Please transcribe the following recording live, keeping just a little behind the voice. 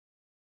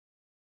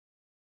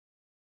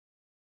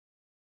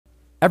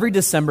Every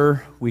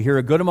December, we hear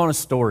a good amount of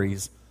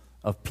stories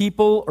of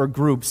people or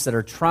groups that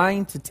are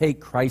trying to take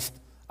Christ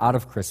out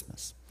of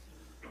Christmas.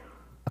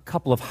 A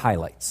couple of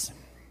highlights.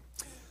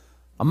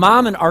 A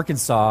mom in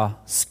Arkansas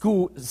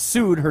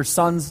sued her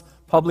son's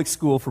public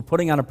school for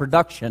putting on a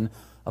production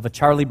of A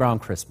Charlie Brown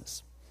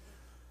Christmas.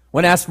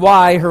 When asked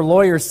why, her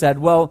lawyer said,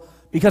 well,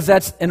 because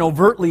that's an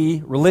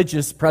overtly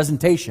religious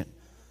presentation.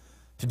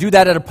 To do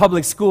that at a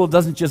public school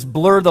doesn't just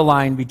blur the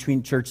line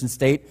between church and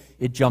state,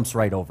 it jumps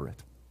right over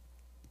it.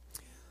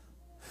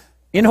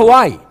 In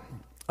Hawaii,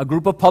 a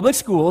group of public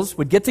schools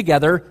would get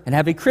together and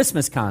have a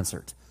Christmas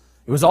concert.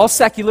 It was all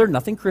secular,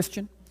 nothing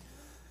Christian.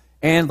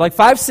 And like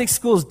 5-6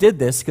 schools did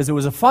this because it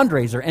was a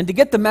fundraiser. And to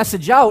get the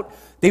message out,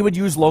 they would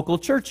use local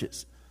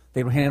churches.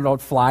 They would hand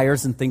out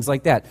flyers and things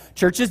like that.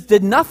 Churches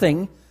did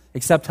nothing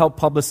except help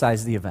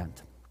publicize the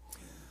event.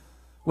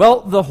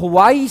 Well, the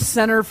Hawaii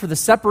Center for the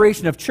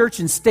Separation of Church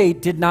and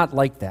State did not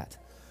like that.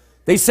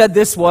 They said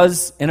this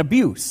was an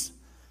abuse,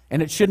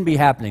 and it shouldn't be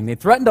happening. They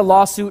threatened a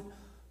lawsuit,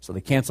 so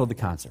they canceled the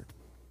concert.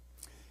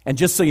 And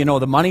just so you know,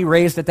 the money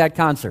raised at that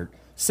concert,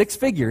 6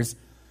 figures,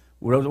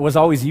 was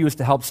always used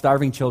to help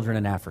starving children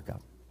in Africa.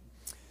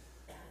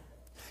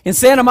 In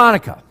Santa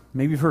Monica,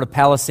 maybe you've heard of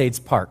Palisades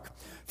Park.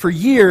 For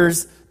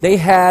years, they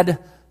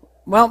had,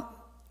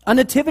 a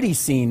nativity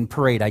scene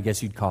parade, I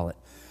guess you'd call it.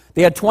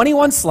 They had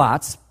 21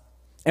 slots,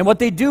 and what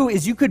they do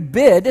is you could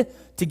bid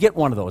to get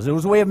one of those. It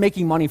was a way of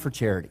making money for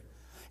charity.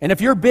 And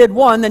if your bid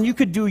won, then you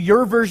could do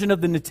your version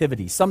of the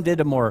nativity. Some did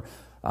a more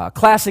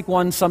classic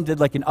one, some did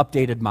like an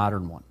updated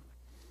modern one.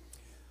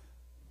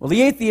 Well,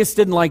 the atheists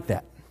didn't like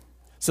that.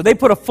 So they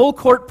put a full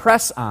court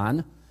press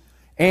on,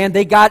 and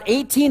they got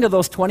 18 of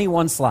those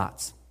 21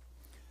 slots.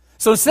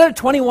 So instead of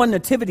 21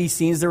 nativity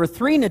scenes, there were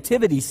 3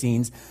 nativity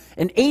scenes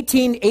and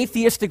 18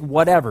 atheistic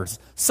whatevers.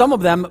 Some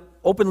of them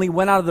openly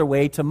went out of their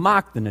way to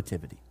mock the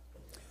nativity.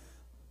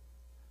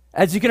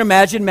 As you can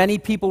imagine, many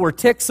people were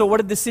ticked, so what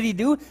did the city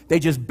do? They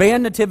just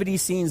banned nativity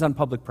scenes on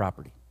public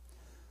property.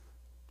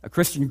 A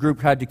Christian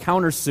group had to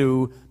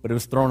countersue, but it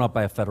was thrown up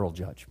by a federal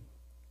judge.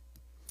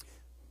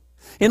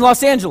 In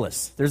Los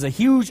Angeles, there's a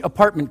huge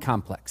apartment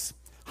complex,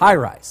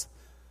 high-rise.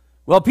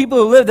 Well, people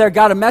who live there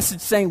got a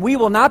message saying, we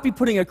will not be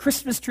putting a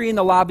Christmas tree in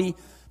the lobby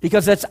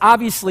because that's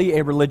obviously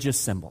a religious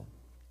symbol.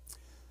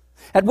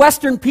 At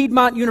Western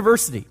Piedmont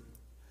University,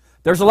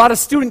 there's a lot of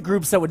student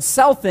groups that would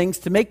sell things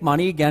to make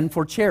money, again,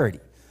 for charity.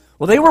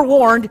 Well, they were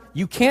warned,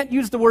 you can't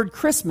use the word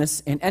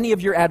Christmas in any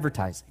of your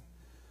advertising.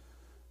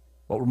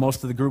 What were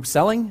most of the groups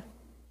selling?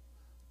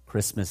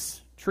 Christmas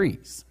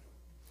trees.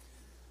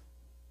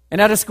 And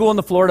at a school in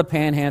the Florida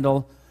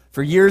Panhandle,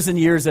 for years and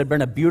years, there had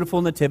been a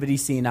beautiful nativity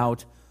scene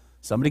out.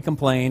 Somebody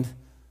complained,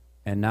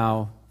 and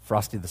now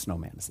Frosty the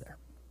Snowman is there.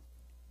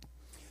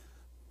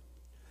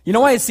 You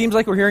know why it seems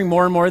like we're hearing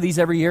more and more of these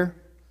every year?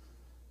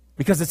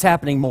 Because it's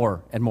happening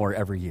more and more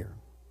every year.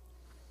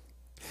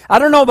 I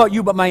don't know about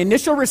you, but my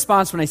initial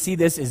response when I see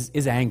this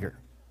is anger,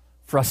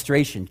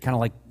 frustration, kind of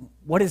like,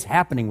 what is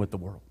happening with the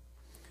world?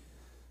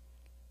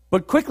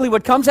 But quickly,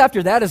 what comes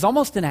after that is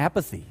almost an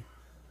apathy.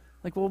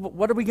 Like, well,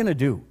 what are we going to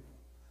do?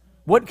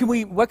 What can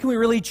we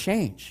really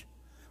change?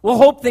 We'll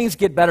hope things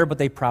get better, but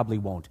they probably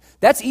won't.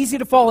 That's easy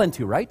to fall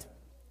into, right?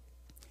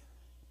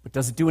 But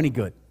does it do any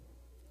good?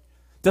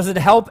 Does it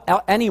help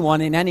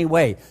anyone in any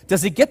way?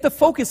 Does it get the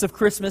focus of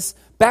Christmas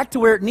back to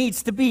where it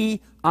needs to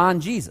be, on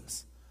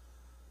Jesus?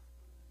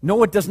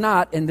 No, it does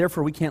not, and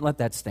therefore we can't let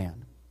that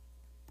stand.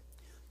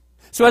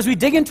 So as we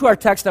dig into our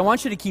text, I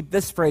want you to keep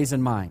this phrase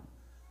in mind.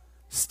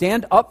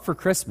 Stand up for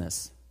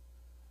Christmas.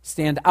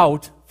 Stand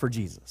out for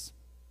Jesus.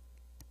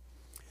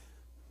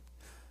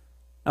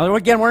 Now,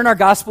 again, we're in our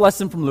gospel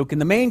lesson from Luke,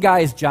 and the main guy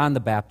is John the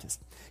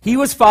Baptist. He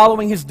was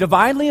following his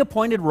divinely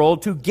appointed role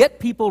to get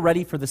people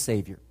ready for the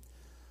Savior.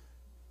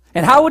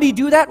 And how would he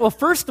do that? Well,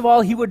 first of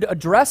all, he would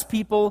address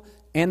people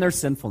and their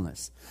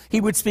sinfulness.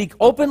 He would speak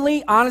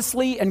openly,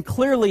 honestly, and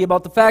clearly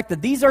about the fact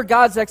that these are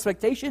God's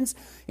expectations,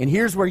 and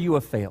here's where you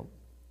have failed.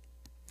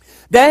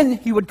 Then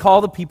he would call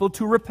the people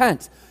to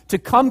repent, to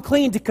come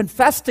clean, to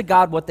confess to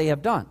God what they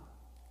have done.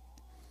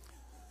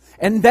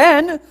 And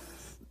then,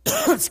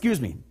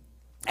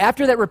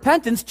 after that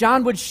repentance,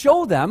 John would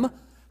show them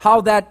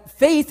how that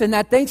faith and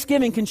that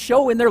thanksgiving can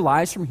show in their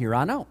lives from here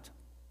on out.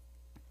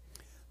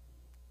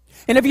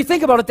 And if you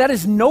think about it, that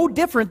is no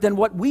different than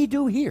what we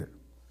do here.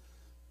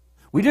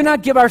 We do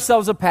not give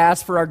ourselves a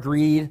pass for our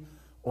greed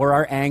or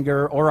our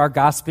anger or our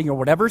gossiping or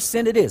whatever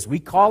sin it is. We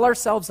call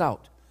ourselves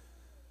out.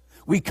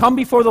 We come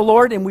before the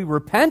Lord and we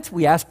repent,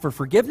 we ask for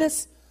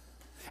forgiveness.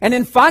 And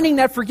in finding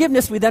that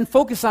forgiveness, we then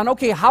focus on,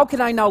 okay, how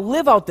can I now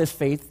live out this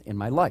faith in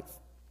my life?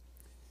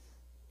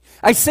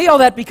 I say all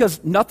that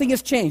because nothing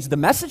has changed. The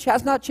message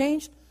has not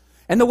changed,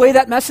 and the way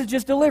that message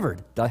is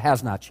delivered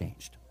has not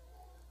changed.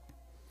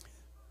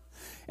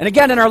 And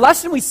again, in our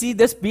lesson, we see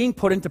this being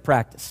put into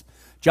practice.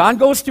 John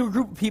goes to a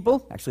group of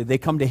people, actually they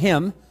come to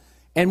him,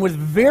 and with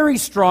very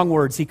strong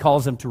words, he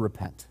calls them to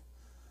repent.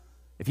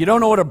 If you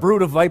don't know what a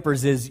brood of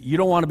vipers is, you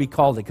don't want to be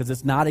called it because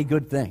it's not a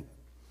good thing.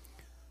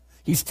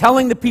 He's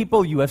telling the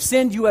people, you have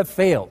sinned, you have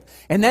failed.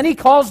 And then he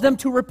calls them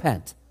to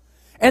repent.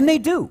 And they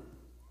do.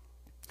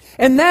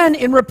 And then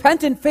in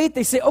repentant faith,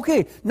 they say,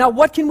 okay, now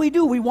what can we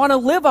do? We want to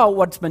live out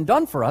what's been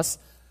done for us.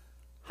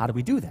 How do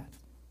we do that?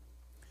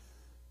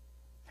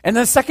 And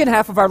the second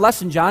half of our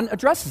lesson, John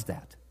addresses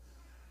that.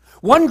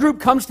 One group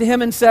comes to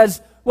him and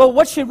says, well,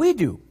 what should we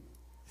do?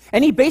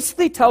 And he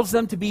basically tells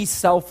them to be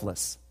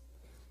selfless.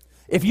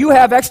 If you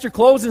have extra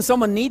clothes and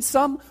someone needs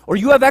some, or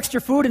you have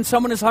extra food and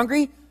someone is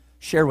hungry,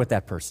 share with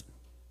that person.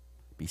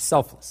 Be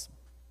selfless.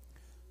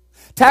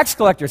 Tax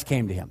collectors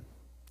came to him.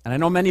 And I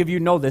know many of you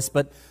know this,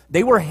 but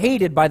they were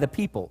hated by the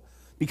people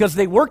because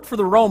they worked for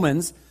the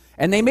Romans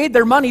and they made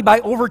their money by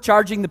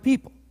overcharging the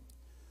people.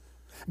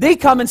 They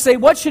come and say,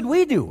 what should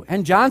we do?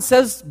 And John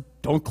says,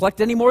 don't collect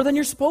any more than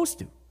you're supposed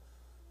to.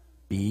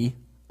 Be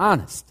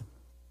honest.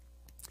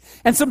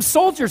 And some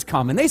soldiers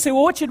come and they say,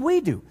 well, what should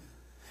we do?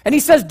 And he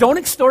says, don't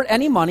extort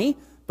any money,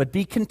 but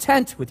be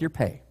content with your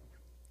pay.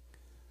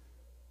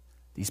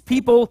 These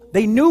people,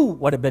 they knew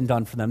what had been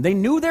done for them. They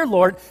knew their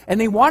Lord, and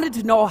they wanted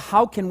to know,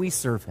 how can we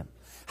serve him?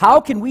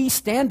 How can we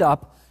stand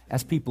up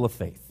as people of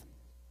faith?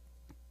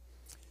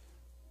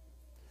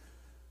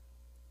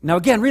 Now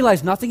again,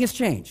 realize nothing has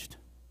changed.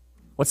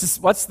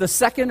 What's the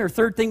second or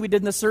third thing we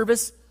did in the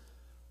service?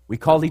 We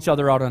called each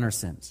other out on our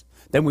sins.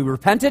 Then we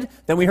repented.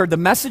 Then we heard the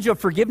message of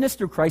forgiveness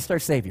through Christ our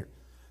Savior.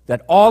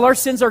 That all our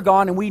sins are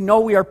gone and we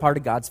know we are part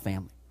of God's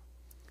family.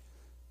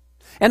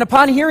 And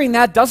upon hearing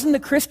that, doesn't the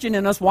Christian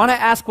in us want to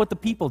ask what the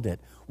people did?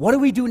 What do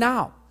we do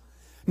now?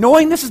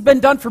 Knowing this has been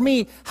done for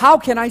me, how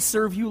can I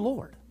serve you,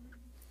 Lord?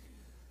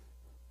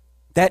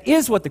 That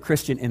is what the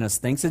Christian in us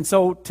thinks. And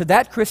so to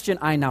that Christian,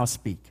 I now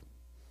speak.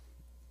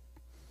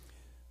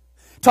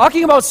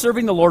 Talking about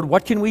serving the Lord,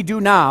 what can we do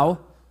now?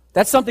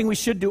 That's something we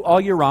should do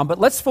all year round, but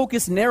let's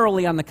focus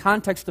narrowly on the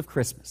context of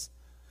Christmas.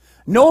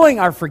 Knowing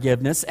our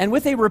forgiveness and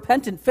with a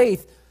repentant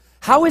faith,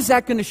 how is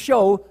that going to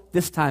show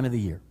this time of the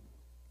year?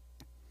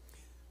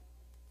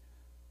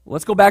 Well,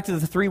 let's go back to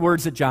the three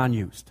words that John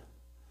used.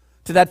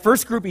 To that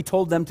first group, he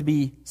told them to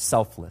be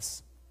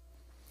selfless.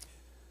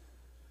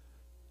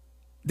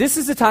 This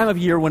is a time of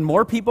year when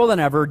more people than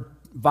ever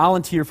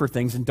volunteer for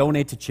things and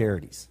donate to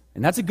charities,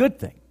 and that's a good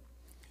thing.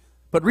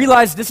 But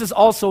realize this is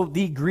also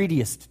the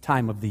greediest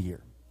time of the year.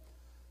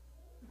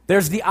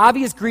 There's the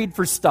obvious greed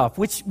for stuff,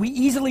 which we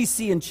easily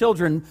see in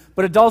children,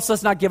 but adults,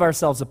 let's not give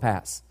ourselves a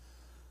pass.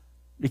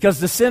 Because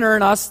the sinner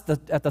in us,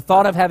 at the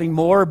thought of having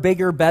more,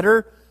 bigger,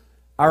 better,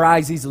 our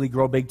eyes easily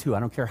grow big too.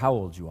 I don't care how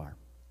old you are.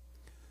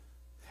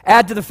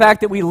 Add to the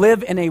fact that we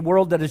live in a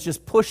world that is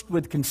just pushed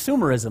with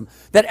consumerism,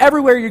 that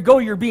everywhere you go,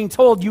 you're being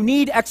told you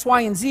need X,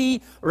 Y, and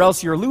Z, or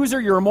else you're a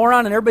loser, you're a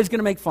moron, and everybody's going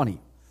to make fun of you.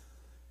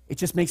 It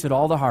just makes it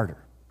all the harder.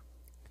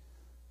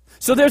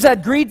 So there's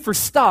that greed for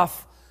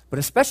stuff, but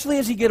especially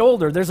as you get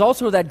older, there's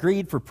also that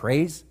greed for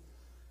praise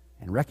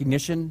and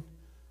recognition,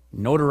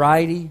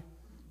 notoriety,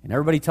 and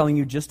everybody telling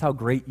you just how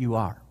great you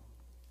are.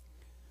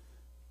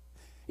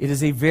 It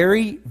is a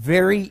very,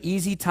 very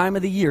easy time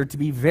of the year to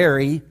be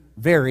very,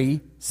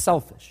 very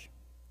selfish.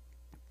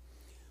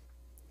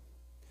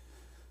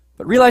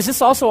 But realize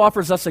this also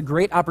offers us a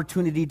great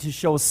opportunity to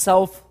show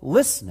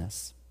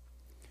selflessness.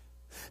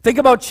 Think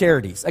about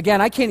charities.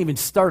 Again, I can't even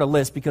start a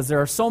list because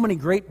there are so many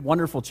great,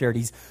 wonderful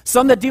charities.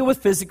 Some that deal with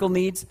physical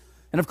needs,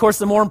 and of course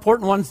the more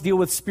important ones deal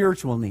with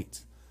spiritual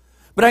needs.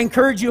 But I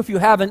encourage you, if you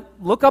haven't,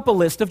 look up a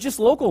list of just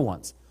local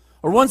ones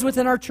or ones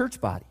within our church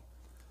body.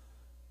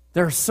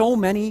 There are so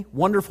many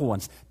wonderful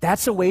ones.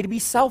 That's a way to be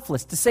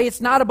selfless, to say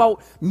it's not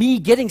about me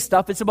getting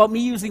stuff, it's about me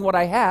using what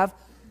I have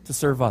to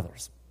serve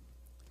others.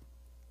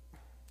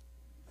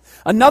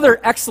 Another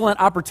excellent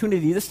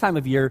opportunity this time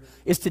of year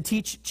is to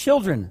teach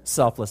children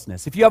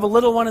selflessness. If you have a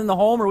little one in the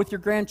home or with your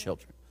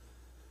grandchildren,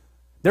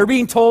 they're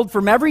being told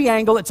from every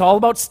angle it's all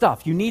about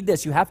stuff. You need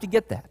this, you have to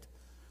get that.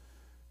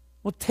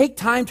 Well, take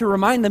time to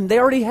remind them they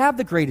already have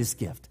the greatest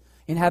gift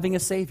in having a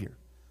Savior.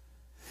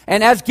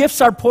 And as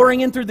gifts are pouring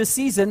in through the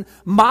season,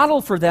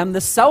 model for them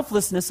the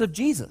selflessness of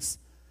Jesus.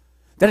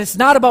 That it's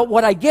not about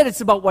what I get,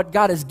 it's about what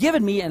God has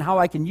given me and how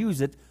I can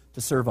use it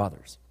to serve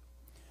others.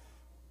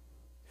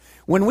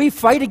 When we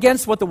fight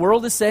against what the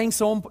world is saying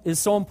is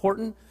so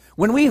important,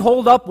 when we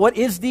hold up what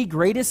is the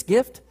greatest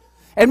gift,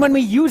 and when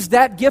we use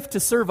that gift to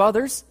serve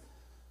others,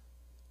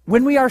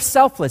 when we are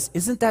selfless,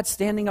 isn't that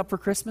standing up for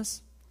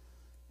Christmas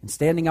and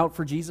standing out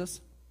for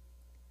Jesus?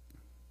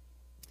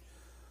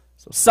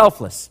 So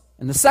selfless.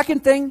 And the second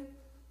thing,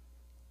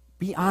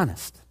 be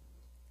honest.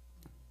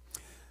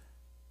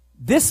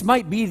 This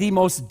might be the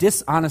most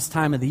dishonest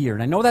time of the year.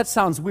 And I know that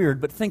sounds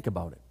weird, but think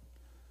about it.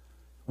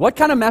 What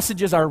kind of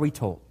messages are we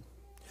told?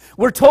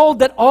 We're told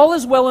that all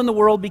is well in the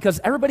world because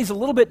everybody's a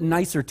little bit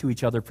nicer to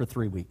each other for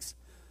 3 weeks.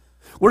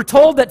 We're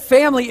told that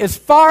family is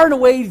far and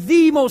away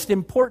the most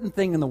important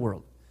thing in the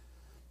world.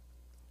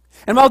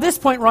 And while this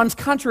point runs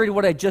contrary to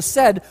what I just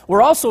said,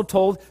 we're also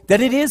told that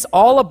it is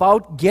all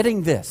about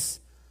getting this.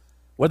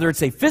 Whether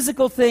it's a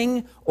physical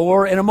thing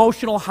or an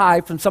emotional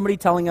high from somebody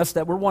telling us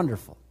that we're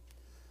wonderful.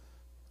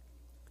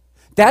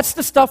 That's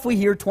the stuff we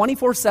hear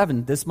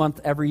 24/7 this month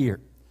every year.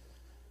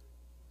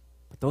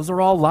 But those are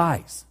all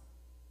lies.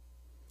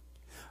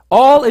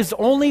 All is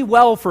only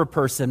well for a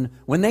person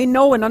when they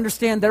know and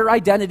understand their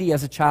identity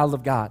as a child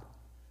of God.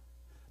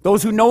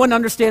 Those who know and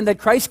understand that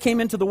Christ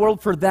came into the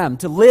world for them,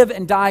 to live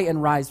and die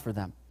and rise for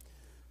them.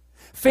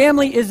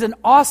 Family is an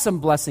awesome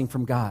blessing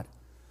from God,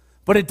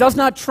 but it does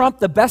not trump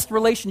the best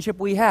relationship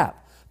we have,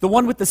 the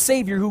one with the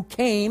Savior who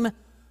came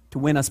to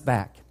win us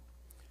back.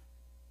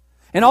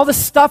 And all the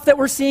stuff that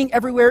we're seeing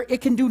everywhere,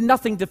 it can do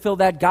nothing to fill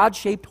that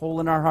God-shaped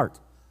hole in our heart.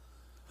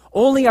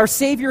 Only our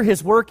Savior,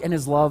 His work, and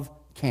His love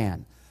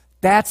can.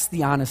 That's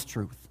the honest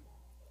truth.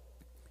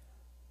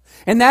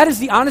 And that is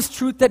the honest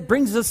truth that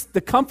brings us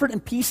the comfort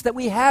and peace that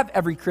we have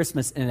every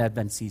Christmas and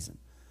Advent season.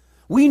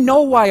 We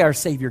know why our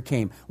Savior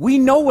came. We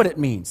know what it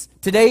means.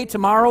 Today,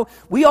 tomorrow,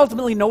 we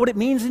ultimately know what it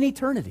means in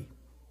eternity.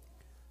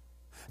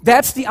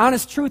 That's the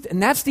honest truth,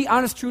 and that's the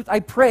honest truth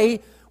I pray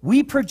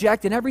we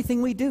project in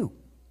everything we do.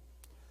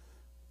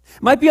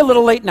 Might be a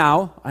little late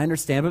now, I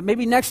understand, but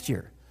maybe next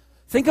year.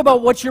 Think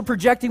about what you're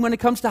projecting when it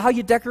comes to how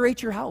you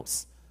decorate your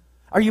house.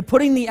 Are you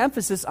putting the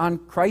emphasis on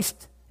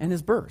Christ and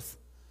His birth?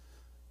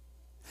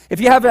 If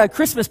you have a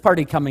Christmas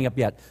party coming up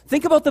yet,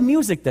 think about the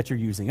music that you're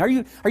using. Are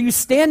you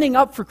standing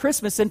up for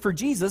Christmas and for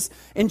Jesus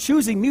and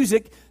choosing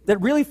music that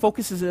really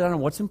focuses it on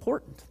what's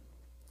important?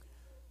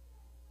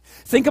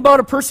 Think about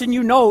a person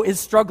you know is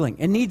struggling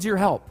and needs your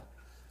help.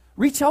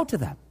 Reach out to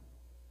them.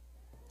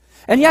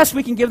 And yes,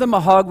 we can give them a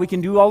hug, we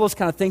can do all those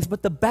kind of things,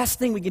 but the best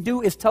thing we can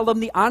do is tell them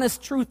the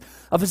honest truth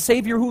of a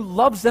Savior who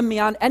loves them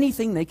beyond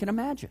anything they can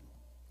imagine.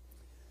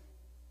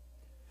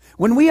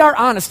 When we are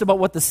honest about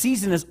what the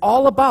season is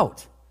all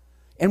about,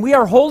 and we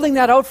are holding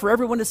that out for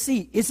everyone to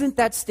see, isn't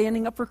that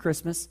standing up for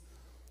Christmas?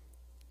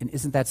 And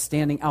isn't that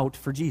standing out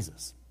for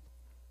Jesus?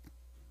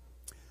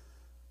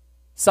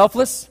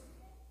 Selfless,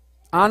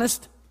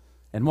 honest,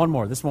 and one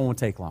more. This one won't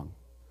take long.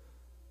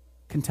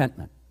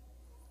 Contentment.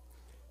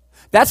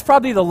 That's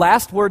probably the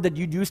last word that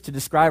you'd use to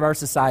describe our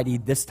society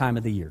this time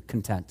of the year,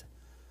 content.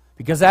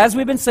 Because as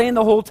we've been saying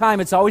the whole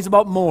time, it's always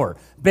about more,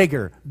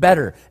 bigger,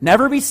 better.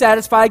 Never be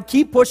satisfied.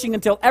 Keep pushing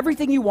until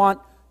everything you want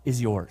is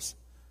yours.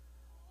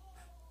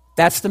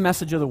 That's the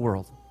message of the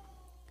world.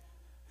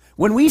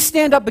 When we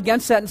stand up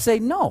against that and say,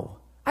 no,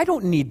 I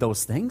don't need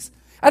those things.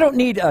 I don't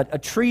need a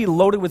tree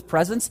loaded with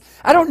presents.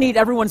 I don't need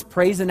everyone's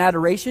praise and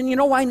adoration. You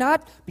know why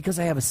not? Because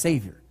I have a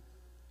Savior.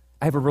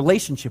 I have a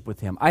relationship with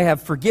Him. I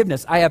have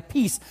forgiveness. I have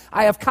peace.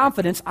 I have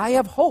confidence. I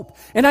have hope.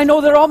 And I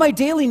know that all my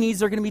daily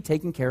needs are going to be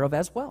taken care of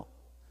as well.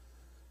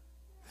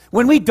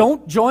 When we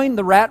don't join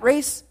the rat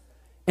race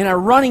and are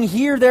running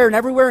here, there, and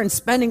everywhere and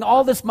spending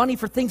all this money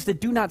for things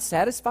that do not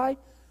satisfy,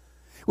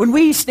 when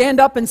we stand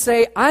up and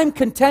say, I'm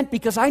content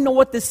because I know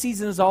what this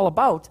season is all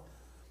about,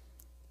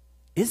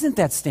 isn't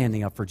that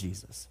standing up for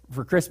Jesus,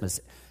 for Christmas,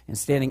 and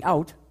standing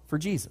out for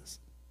Jesus?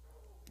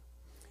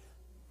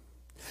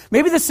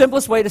 Maybe the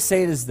simplest way to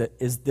say it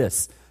is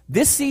this.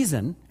 This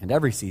season, and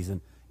every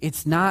season,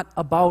 it's not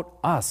about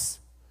us.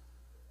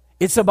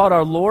 It's about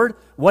our Lord,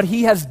 what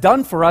He has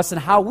done for us, and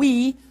how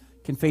we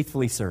can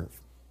faithfully serve.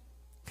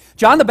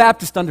 John the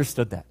Baptist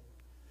understood that.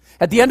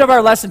 At the end of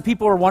our lesson,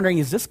 people were wondering,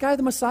 is this guy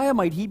the Messiah?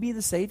 Might he be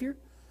the Savior?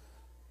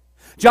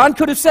 John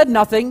could have said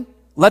nothing,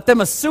 let them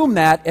assume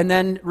that, and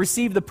then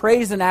receive the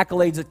praise and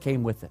accolades that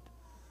came with it.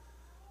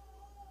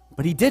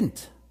 But he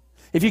didn't.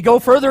 If you go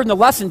further in the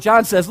lesson,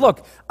 John says,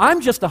 look,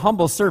 I'm just a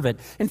humble servant.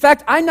 In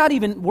fact, I'm not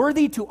even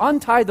worthy to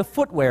untie the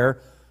footwear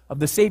of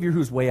the Savior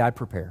whose way I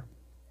prepare.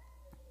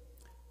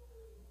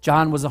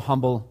 John was a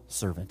humble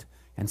servant,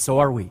 and so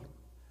are we.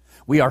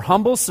 We are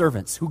humble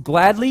servants who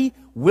gladly,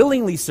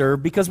 willingly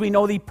serve because we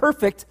know the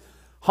perfect,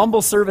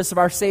 humble service of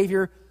our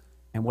Savior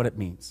and what it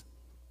means.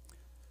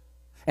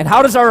 And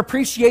how does our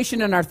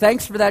appreciation and our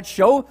thanks for that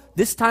show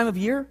this time of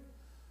year?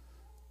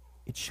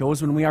 It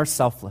shows when we are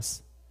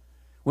selfless,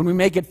 when we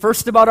make it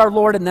first about our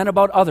Lord and then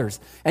about others,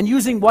 and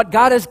using what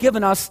God has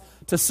given us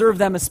to serve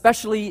them,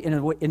 especially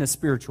in a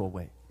spiritual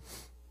way.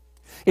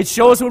 It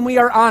shows when we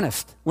are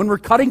honest, when we're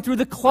cutting through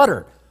the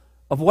clutter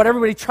of what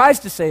everybody tries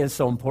to say is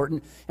so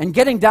important and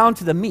getting down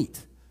to the meat,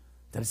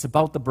 that it's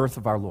about the birth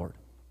of our Lord.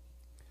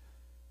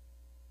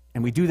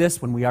 And we do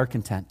this when we are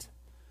content,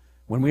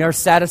 when we are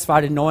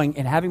satisfied in knowing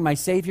and having my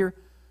Savior,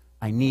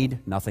 I need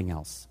nothing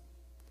else.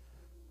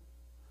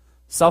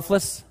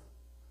 Selfless,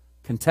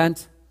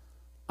 content,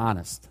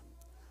 honest.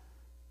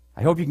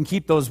 I hope you can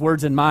keep those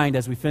words in mind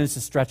as we finish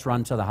the stretch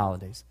run to the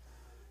holidays.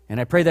 And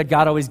I pray that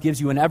God always gives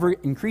you an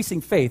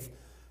ever-increasing faith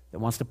that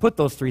wants to put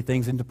those three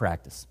things into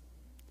practice.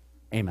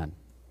 Amen.